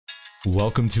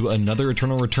Welcome to another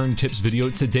Eternal Return tips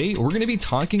video. Today we're going to be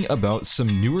talking about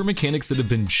some newer mechanics that have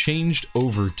been changed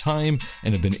over time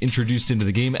and have been introduced into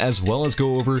the game, as well as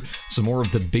go over some more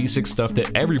of the basic stuff that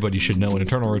everybody should know in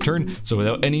Eternal Return. So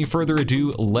without any further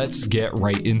ado, let's get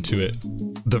right into it.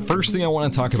 The first thing I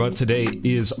want to talk about today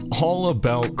is all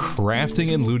about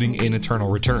crafting and looting in Eternal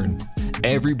Return.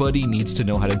 Everybody needs to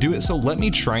know how to do it, so let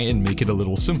me try and make it a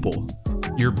little simple.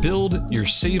 Your build, your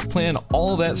save plan,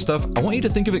 all that stuff, I want you to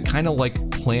think of it kind of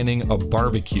like planning a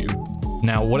barbecue.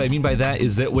 Now, what I mean by that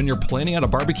is that when you're planning out a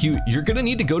barbecue, you're gonna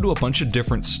need to go to a bunch of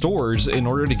different stores in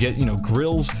order to get,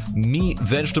 grills, meat,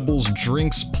 vegetables,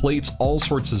 drinks, plates, all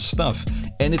sorts of stuff.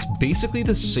 And it's basically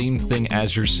the same thing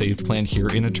as your save plan here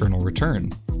in Eternal Return.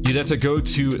 You'd have to go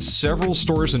to several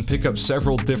stores and pick up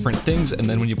several different things, and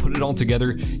then when you put it all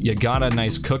together, you got a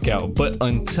nice cookout. But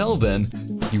until then,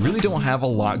 you really don't have a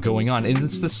lot going on, and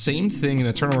it's the same thing in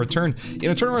Eternal Return. In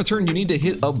Eternal Return, you need to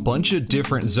hit a bunch of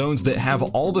different zones that have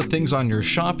all the things on your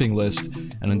shopping list,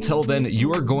 and until then,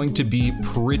 you are going to be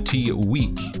pretty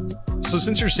weak. So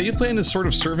since your save plan is sort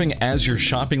of serving as your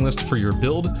shopping list for your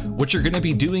build, what you're going to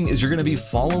be doing is you're going to be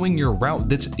following your route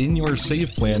that's in your save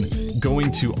plan, going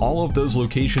to all of those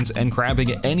locations and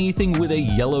grabbing anything with a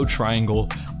yellow triangle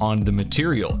on the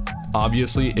material.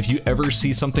 Obviously, if you ever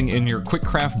see something in your quick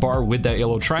craft bar with that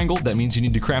yellow triangle, that means you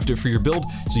need to craft it for your build,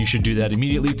 so you should do that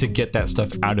immediately to get that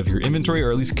stuff out of your inventory,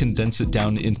 or at least condense it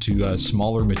down into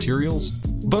smaller materials.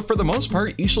 But for the most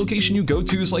part, each location you go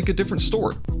to is like a different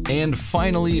store. And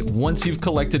finally, once you've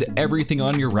collected everything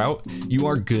on your route, you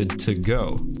are good to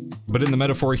go. But in the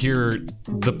metaphor here,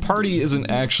 the party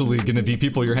isn't actually going to be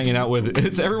people you're hanging out with,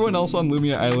 it's everyone else on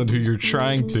Lumia Island who you're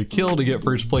trying to kill to get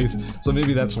first place, so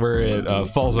maybe that's where it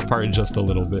falls apart just a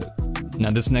little bit.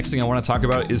 Now this next thing I want to talk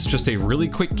about is just a really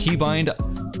quick keybind.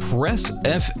 Press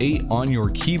F8 on your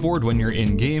keyboard when you're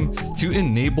in game to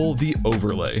enable the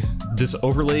overlay. This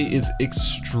overlay is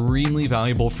extremely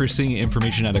valuable for seeing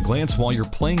information at a glance while you're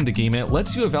playing the game, and it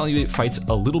lets you evaluate fights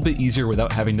a little bit easier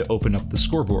without having to open up the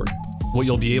scoreboard. What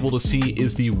you'll be able to see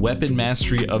is the weapon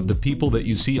mastery of the people that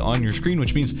you see on your screen,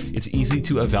 which means it's easy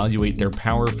to evaluate their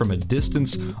power from a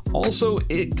distance. Also,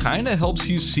 it kind of helps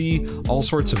you see all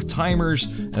sorts of timers,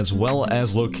 as well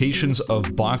as locations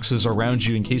of boxes around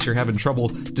you in case you're having trouble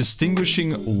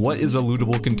distinguishing what is a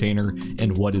lootable container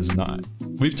and what is not.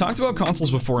 We've talked about consoles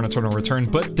before in Eternal Return,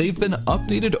 but they've been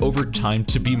updated over time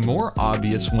to be more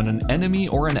obvious when an enemy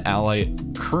or an ally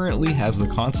currently has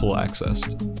the console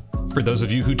accessed. For those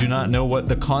of you who do not know what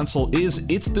the console is,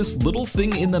 it's this little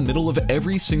thing in the middle of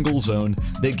every single zone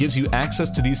that gives you access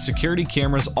to these security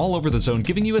cameras all over the zone,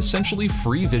 giving you essentially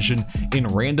free vision in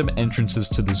random entrances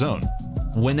to the zone.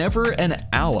 Whenever an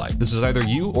ally, this is either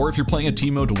you or if you're playing a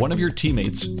team mode, one of your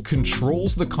teammates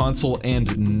controls the console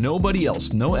and nobody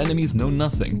else, no enemies, no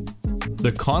nothing,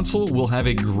 the console will have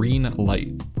a green light.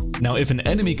 Now, if an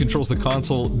enemy controls the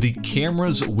console, the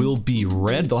cameras will be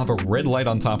red. They'll have a red light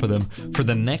on top of them for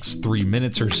the next 3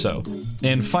 minutes or so.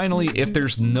 And finally, if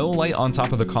there's no light on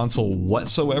top of the console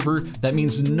whatsoever, that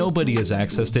means nobody has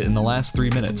accessed it in the last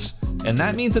 3 minutes. And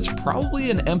that means it's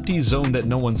probably an empty zone that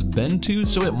no one's been to,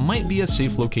 so it might be a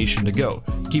safe location to go.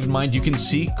 Keep in mind, you can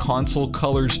see console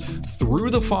colors through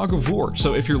the fog of war.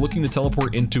 So if you're looking to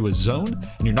teleport into a zone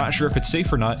and you're not sure if it's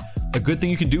safe or not, a good thing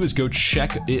you can do is go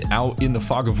check it out in the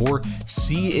fog of war,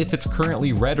 see if it's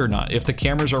currently red or not. If the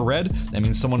cameras are red, that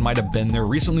means someone might have been there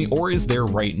recently or is there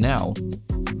right now.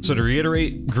 So to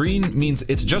reiterate, green means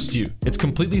it's just you. It's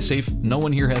completely safe, no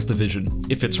one here has the vision.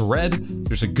 If it's red,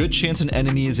 there's a good chance an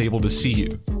enemy is able to see you.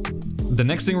 The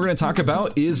next thing we're going to talk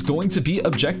about is going to be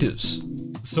objectives.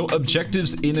 So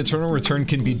objectives in Eternal Return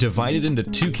can be divided into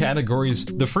two categories.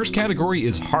 The first category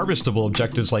is harvestable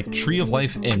objectives like Tree of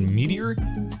Life and Meteor.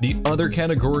 The other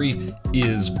category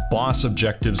is boss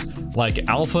objectives like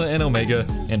Alpha and Omega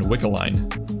and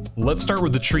Wickeline. Let's start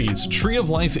with the trees. Tree of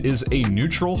Life is a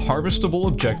neutral harvestable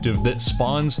objective that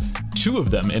spawns 2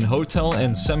 of them in Hotel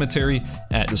and Cemetery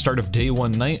at the start of Day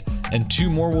 1 night, and 2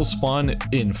 more will spawn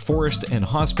in Forest and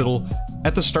Hospital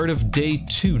at the start of Day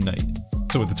 2 night.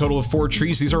 So with a total of 4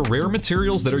 trees, these are rare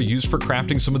materials that are used for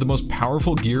crafting some of the most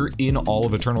powerful gear in all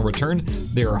of Eternal Return.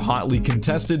 They are hotly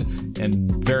contested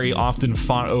and very often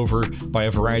fought over by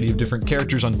a variety of different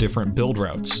characters on different build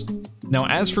routes. Now,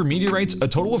 as for meteorites, a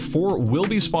total of 4 will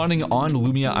be spawning on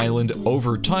Lumia Island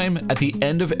over time at the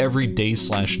end of every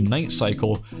day/night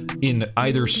cycle in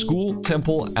either school,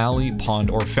 temple, alley, pond,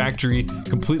 or factory,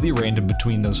 completely random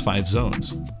between those 5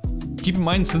 zones. Keep in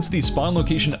mind, since the spawn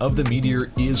location of the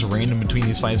meteor is random between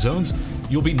these 5 zones,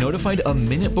 you'll be notified a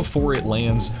minute before it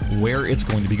lands where it's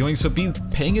going to be going, so be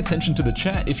paying attention to the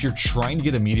chat if you're trying to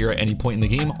get a meteor at any point in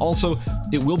the game. Also,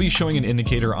 it will be showing an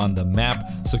indicator on the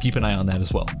map, so keep an eye on that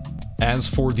as well. As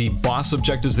for the boss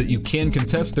objectives that you can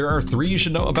contest, there are 3 you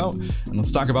should know about, and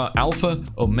let's talk about Alpha,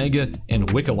 Omega, and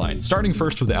Wickeline. Starting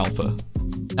first with Alpha.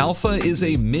 Alpha is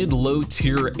a mid-low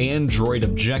tier android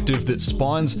objective that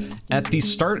spawns at the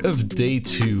start of day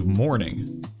 2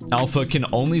 morning. Alpha can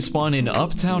only spawn in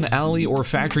Uptown, Alley, or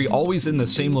Factory, always in the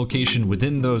same location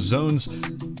within those zones.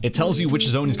 It tells you which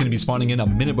zone he's going to be spawning in a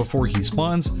minute before he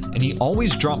spawns, and he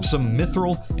always drops some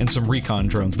mithril and some recon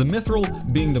drones, the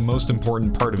mithril being the most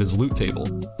important part of his loot table.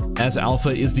 As Alpha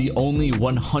is the only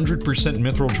 100%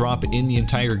 mithril drop in the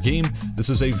entire game, this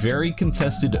is a very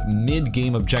contested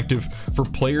mid-game objective for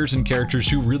players and characters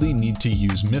who really need to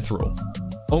use mithril.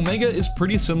 Omega is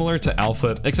pretty similar to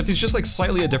Alpha, except he's just like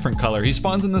slightly a different color. He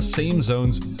spawns in the same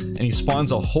zones, and he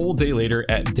spawns a whole day later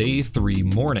at day 3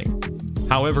 morning.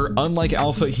 However, unlike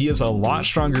Alpha, he is a lot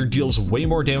stronger, deals way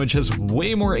more damage, has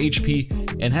way more HP,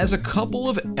 and has a couple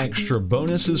of extra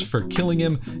bonuses for killing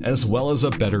him, as well as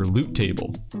a better loot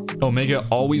table. Omega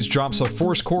always drops a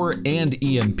Force Core and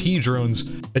EMP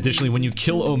drones. Additionally, when you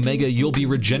kill Omega, you'll be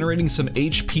regenerating some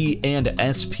HP and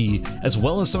SP, as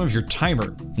well as some of your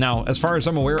timer. Now, as far as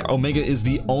I'm aware, Omega is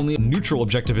the only neutral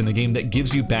objective in the game that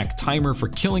gives you back timer for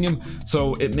killing him,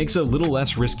 so it makes it a little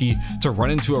less risky to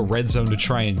run into a red zone to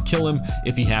try and kill him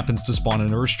if he happens to spawn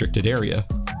in a restricted area.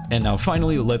 And now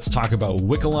finally, let's talk about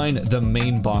Wickeline, the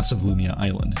main boss of Lumia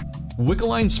Island.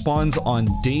 Wickeline spawns on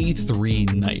day 3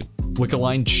 night.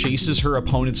 Wickeline chases her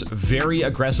opponents very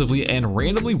aggressively and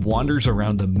randomly wanders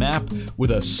around the map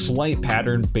with a slight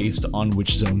pattern based on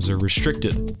which zones are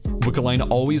restricted. Wickeline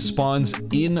always spawns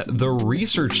in the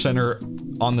research center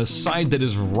on the side that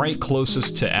is right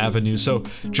closest to Avenue, so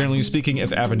generally speaking,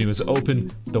 if Avenue is open,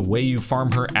 the way you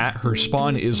farm her at her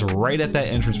spawn is right at that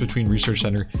entrance between Research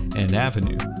Center and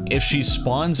Avenue. If she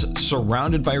spawns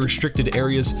surrounded by restricted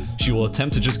areas, she will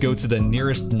attempt to just go to the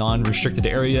nearest non-restricted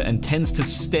area and tends to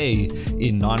stay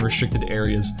in non-restricted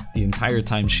areas the entire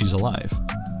time she's alive.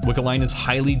 Wickeline is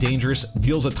highly dangerous,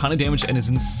 deals a ton of damage, and is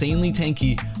insanely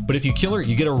tanky, but if you kill her,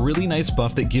 you get a really nice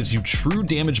buff that gives you true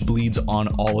damage bleeds on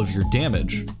all of your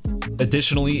damage.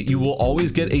 Additionally, you will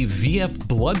always get a VF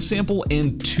blood sample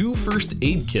and 2 first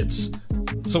aid kits.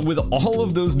 So with all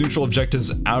of those neutral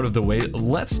objectives out of the way,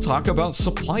 let's talk about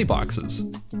supply boxes.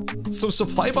 So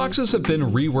supply boxes have been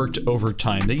reworked over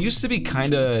time. They used to be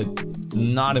kinda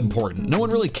not important. No one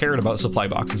really cared about supply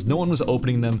boxes. No one was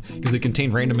opening them because they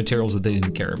contained random materials that they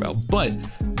didn't care about. But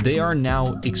they are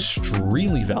now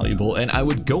extremely valuable, and I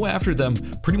would go after them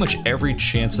pretty much every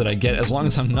chance that I get, as long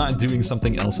as I'm not doing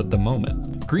something else at the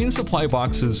moment. Green supply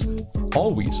boxes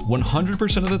always,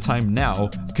 100% of the time now,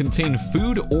 contain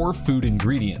food or food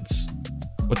ingredients.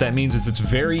 What that means is it's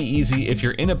very easy if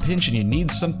you're in a pinch and you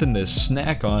need something to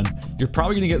snack on, you're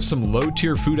probably going to get some low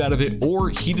tier food out of it, or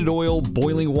heated oil,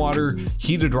 boiling water,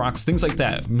 heated rocks, things like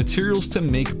that. Materials to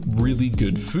make really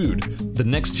good food. The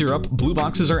next tier up, blue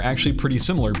boxes are actually pretty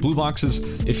similar. Blue boxes,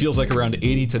 it feels like around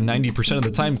 80 to 90% of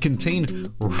the time, contain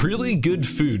really good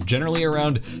food, generally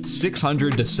around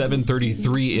 600 to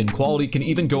 733 in quality, can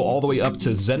even go all the way up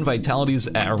to Zen Vitalities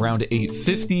at around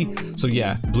 850. So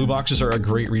yeah, blue boxes are a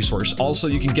great resource. Also,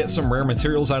 you can get some rare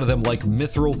materials out of them like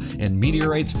mithril and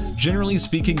meteorites. Generally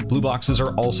speaking, blue boxes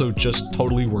are also just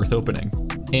totally worth opening.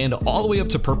 And all the way up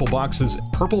to purple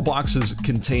boxes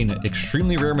contain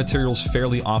extremely rare materials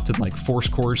fairly often, like force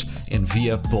cores and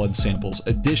VF blood samples.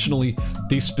 Additionally,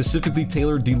 they specifically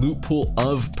tailored the loot pool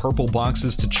of purple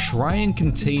boxes to try and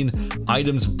contain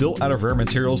items built out of rare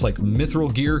materials like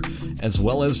mithril gear, as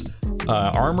well as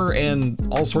armor and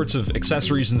all sorts of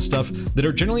accessories and stuff that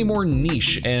are generally more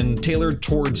niche and tailored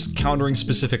towards countering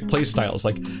specific playstyles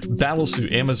like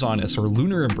Battlesuit, Amazoness, or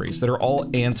Lunar Embrace that are all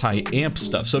anti-amp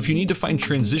stuff. So if you need to find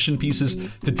transition pieces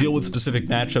to deal with specific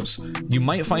matchups, you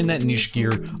might find that niche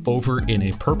gear over in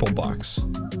a purple box.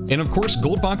 And of course,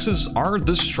 gold boxes are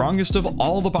the strongest of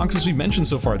all the boxes we've mentioned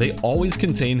so far. They always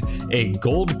contain a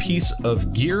gold piece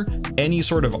of gear, any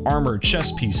sort of armor,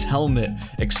 chest piece, helmet,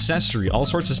 accessory, all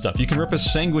sorts of stuff. You can rip a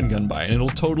sanguine gun by and it'll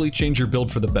totally change your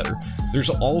build for the better. There's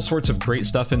all sorts of great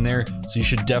stuff in there, so you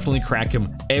should definitely crack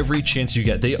them every chance you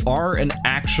get. They are an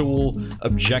actual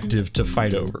objective to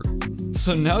fight over.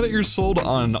 So now that you're sold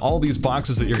on all these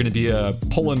boxes that you're going to be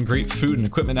pulling great food and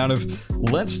equipment out of,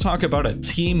 let's talk about a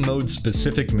team mode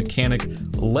specific mechanic.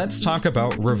 Let's talk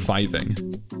about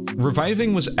reviving.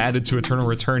 Reviving was added to Eternal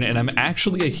Return, and I'm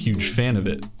actually a huge fan of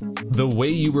it. The way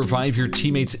you revive your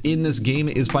teammates in this game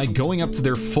is by going up to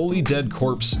their fully dead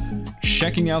corpse,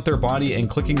 checking out their body and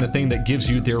clicking the thing that gives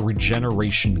you their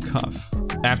regeneration cuff.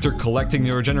 After collecting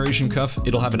the regeneration cuff,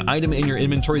 it'll have an item in your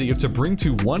inventory that you have to bring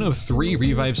to one of 3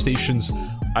 revive stations,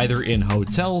 either in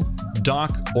hotel,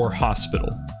 dock, or hospital.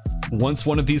 Once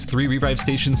one of these 3 revive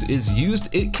stations is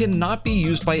used, it cannot be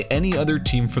used by any other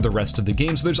team for the rest of the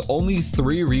game, so there's only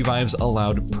 3 revives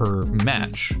allowed per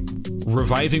match.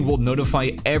 Reviving will notify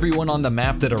everyone on the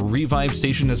map that a revive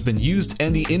station has been used,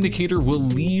 and the indicator will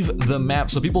leave the map,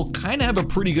 so people kind of have a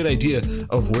pretty good idea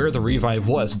of where the revive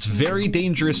was. It's very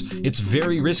dangerous, it's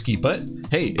very risky, but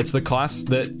hey, it's the cost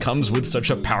that comes with such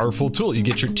a powerful tool. You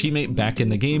get your teammate back in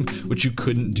the game, which you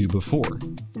couldn't do before.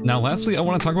 Now lastly, I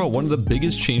want to talk about one of the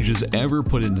biggest changes ever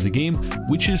put into the game,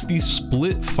 which is the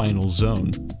split final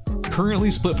zone.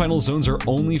 Currently, split final zones are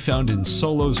only found in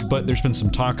solos, but there's been some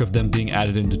talk of them being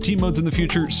added into team modes in the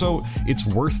future, so it's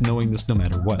worth knowing this no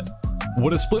matter what.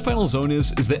 What a split final zone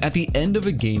is that at the end of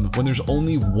a game, when there's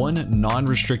only one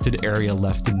non-restricted area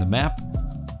left in the map,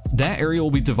 that area will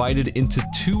be divided into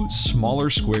 2 smaller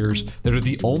squares that are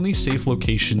the only safe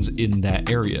locations in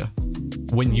that area.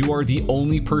 When you are the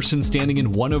only person standing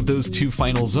in one of those 2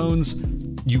 final zones,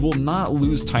 you will not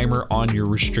lose timer on your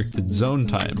restricted zone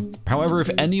time. However, if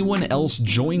anyone else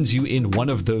joins you in one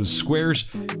of those squares,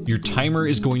 your timer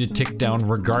is going to tick down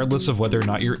regardless of whether or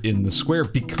not you're in the square,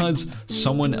 because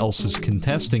someone else is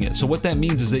contesting it. So what that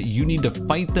means is that you need to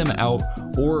fight them out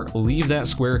or leave that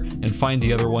square and find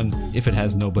the other one if it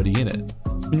has nobody in it.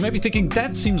 You might be thinking,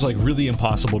 that seems like really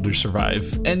impossible to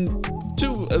survive, and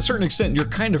to a certain extent, you're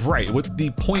kind of right. What the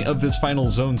point of this final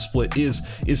zone split is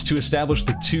to establish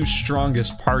the 2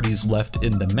 strongest parties left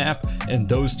in the map, and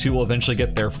those 2 will eventually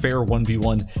get their fair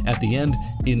 1v1 at the end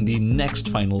in the next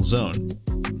final zone.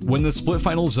 When the split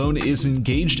final zone is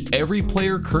engaged, every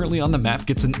player currently on the map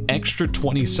gets an extra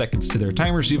 20 seconds to their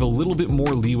timer, so you have a little bit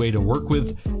more leeway to work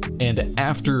with. And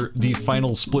after the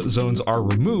final split zones are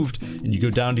removed, and you go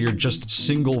down to your just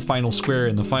single final square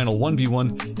in the final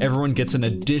 1v1, everyone gets an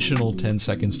additional 10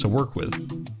 seconds to work with.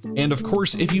 And of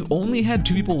course, if you only had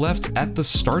 2 people left at the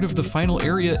start of the final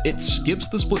area, it skips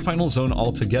the split final zone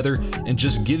altogether and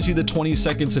just gives you the 20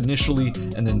 seconds initially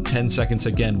and then 10 seconds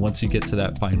again once you get to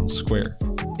that final square.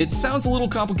 It sounds a little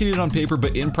complicated on paper,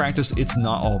 but in practice, it's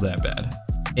not all that bad.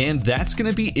 And that's going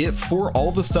to be it for all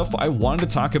the stuff I wanted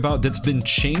to talk about that's been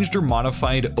changed or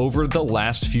modified over the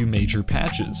last few major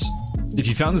patches. If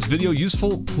you found this video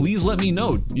useful, please let me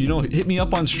know. Hit me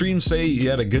up on stream, say you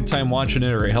had a good time watching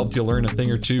it or it helped you learn a thing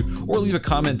or 2, or leave a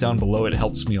comment down below. It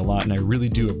helps me a lot and I really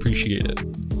do appreciate it.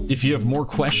 If you have more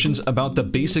questions about the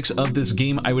basics of this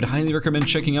game, I would highly recommend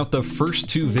checking out the first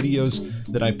 2 videos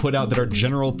that I put out that are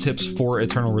general tips for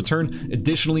Eternal Return.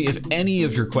 Additionally, if any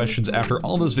of your questions after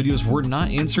all those videos were not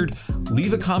answered,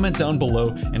 leave a comment down below,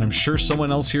 and I'm sure someone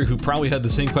else here who probably had the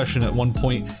same question at one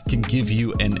point can give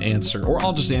you an answer, or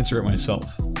I'll just answer it myself.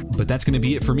 But that's going to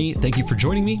be it for me. Thank you for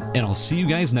joining me, and I'll see you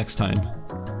guys next time.